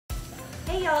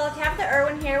Hey y'all, Tabitha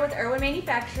Erwin here with Erwin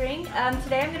Manufacturing.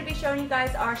 Today I'm going to be showing you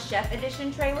guys our Chef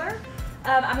Edition trailer.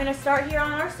 I'm going to start here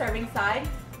on our serving side.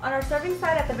 On our serving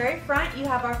side at the very front you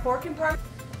have our 4 compartments.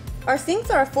 Our sinks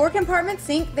are a 4 compartment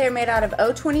sink. They're made out of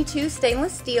O22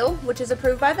 stainless steel, which is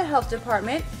approved by the health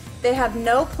department. They have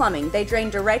no plumbing. They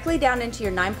drain directly down into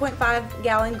your 9.5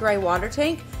 gallon gray water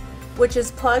tank, which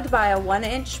is plugged by a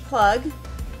 1-inch plug.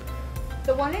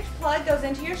 The 1-inch plug goes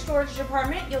into your storage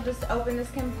department. You'll just open this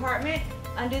compartment,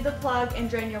 undo the plug, and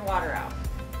drain your water out.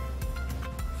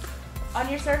 On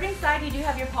your serving side, you do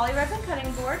have your polyresin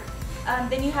cutting board.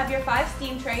 Then you have your 5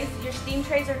 steam trays. Your steam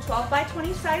trays are 12 by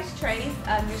 20 size trays,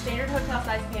 your standard hotel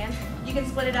size pan. You can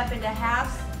split it up into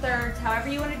halves, thirds, however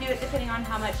you want to do it, depending on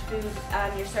how much food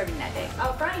you're serving that day.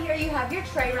 Out front here you have your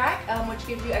tray rack, which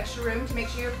gives you extra room to make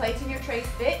sure your plates and your trays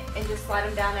fit, and just slide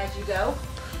them down as you go.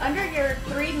 Under your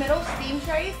 3 middle steam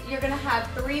trays, you're going to have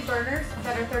 3 burners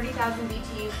that are 30,000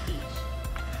 BTUs each.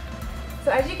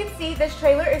 So as you can see, this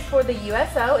trailer is for the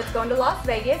USO. It's going to Las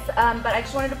Vegas, but I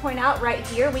just wanted to point out right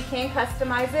here, we can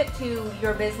customize it to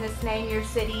your business name, your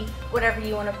city, whatever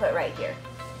you want to put right here.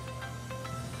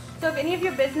 So if any of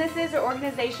your businesses or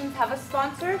organizations have a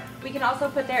sponsor, we can also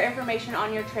put their information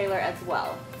on your trailer as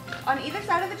well. On either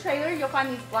side of the trailer, you'll find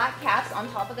these black caps on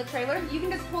top of the trailer. You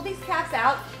can just pull these caps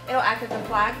out. It'll act as a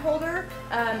flag holder.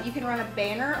 You can run a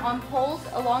banner on poles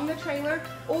along the trailer,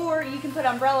 or you can put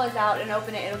umbrellas out and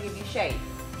open it. It'll give you shade.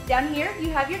 Down here,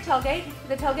 you have your tailgate.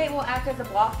 The tailgate will act as a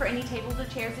block for any tables or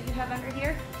chairs that you have under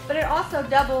here, but it also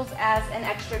doubles as an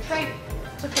extra tray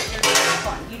to put your stuff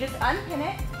on. You just unpin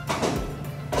it,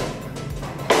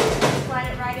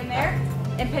 slide it right in there,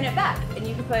 and pin it back. And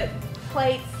you can put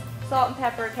plates, salt and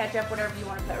pepper, ketchup, whatever you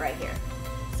want to put right here.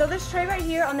 So this tray right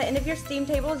here on the end of your steam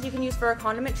tables you can use for a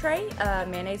condiment tray,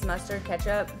 mayonnaise, mustard,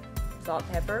 ketchup, salt,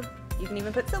 pepper. You can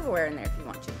even put silverware in there if you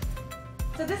want to.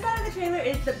 So this side of the trailer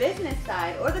is the business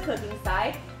side, or the cooking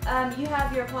side. You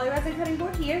have your polyresin cutting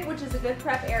board here, which is a good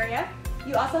prep area.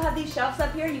 You also have these shelves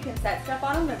up here. You can set stuff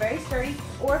on them. They're very sturdy,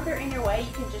 or if they're in your way,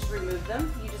 you can just remove them.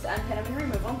 You just unpin them and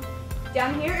remove them.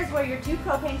 Down here is where your 2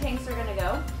 propane tanks are going to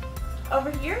go.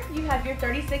 Over here, you have your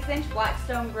 36-inch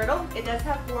Blackstone griddle. It does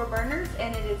have 4 burners,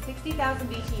 and it is 60,000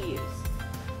 BTUs.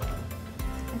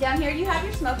 Down here, you have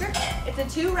your smoker. It's a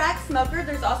 2-rack smoker.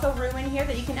 There's also room in here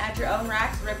that you can add your own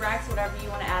racks, rib racks, whatever you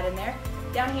want to add in there.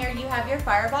 Down here, you have your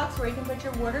firebox where you can put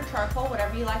your wood or charcoal,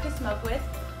 whatever you like to smoke with.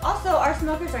 Also, our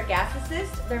smokers are gas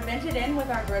assist. They're vented in with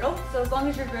our griddle, so as long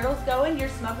as your griddle's going, your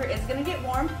smoker is going to get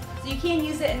warm, so you can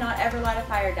use it and not ever light a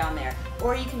fire down there.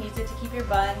 Or you can use it to keep your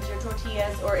buns, your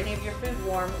tortillas, or any of your food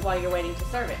warm while you're waiting to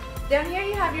serve it. Down here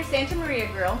you have your Santa Maria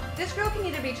grill. This grill can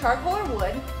either be charcoal or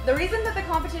wood. The reason that the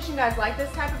competition guys like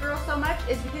this type of grill so much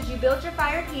is because you build your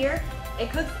fire here, it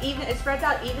cooks even, it spreads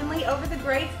out evenly over the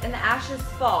grates, and the ashes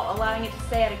fall, allowing it to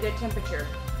stay at a good temperature.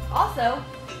 Also,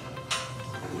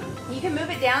 you can move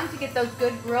it down to get those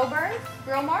good grill burns,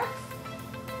 grill marks.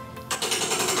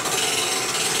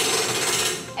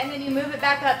 And then you move it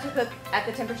back up to cook at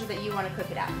the temperature that you want to cook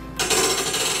it at.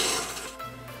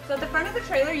 So at the front of the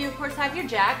trailer, you of course have your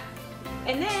jack,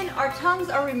 and then our tongues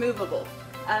are removable.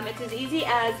 It's as easy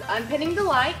as unpinning the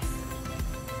lights,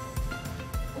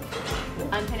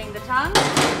 unpinning the tongue,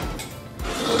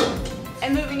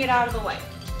 and moving it out of the way.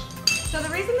 So the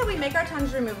reason that we make our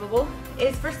tongues removable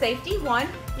is for safety. 1,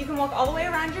 you can walk all the way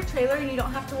around your trailer and you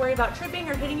don't have to worry about tripping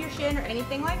or hitting your shin or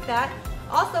anything like that.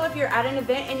 Also, if you're at an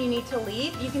event and you need to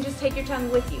leave, you can just take your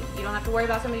tongue with you. You don't have to worry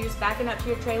about somebody just backing up to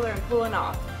your trailer and pulling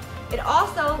off. It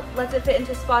also lets it fit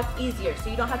into spots easier, so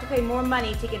you don't have to pay more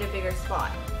money to get a bigger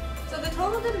spot. So the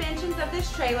total dimensions of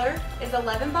this trailer is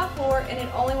 11 by 4, and it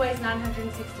only weighs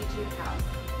 962 pounds.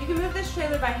 You can move this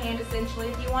trailer by hand essentially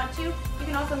if you want to. You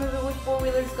can also move it with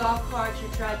 4-wheelers, golf carts,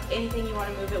 your truck, anything you want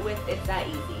to move it with. It's that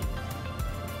easy.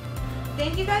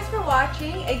 Thank you guys for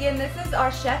watching. Again, this is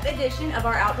our Chef Edition of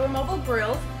our outdoor mobile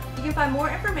grills. You can find more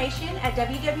information at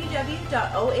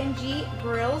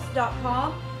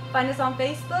www.omggrills.com. Find us on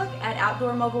Facebook at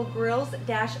Outdoor Mobile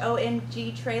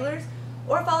Grills-OMG Trailers,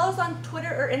 or follow us on Twitter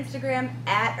or Instagram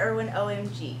at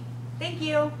ErwinOMG. Thank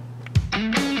you.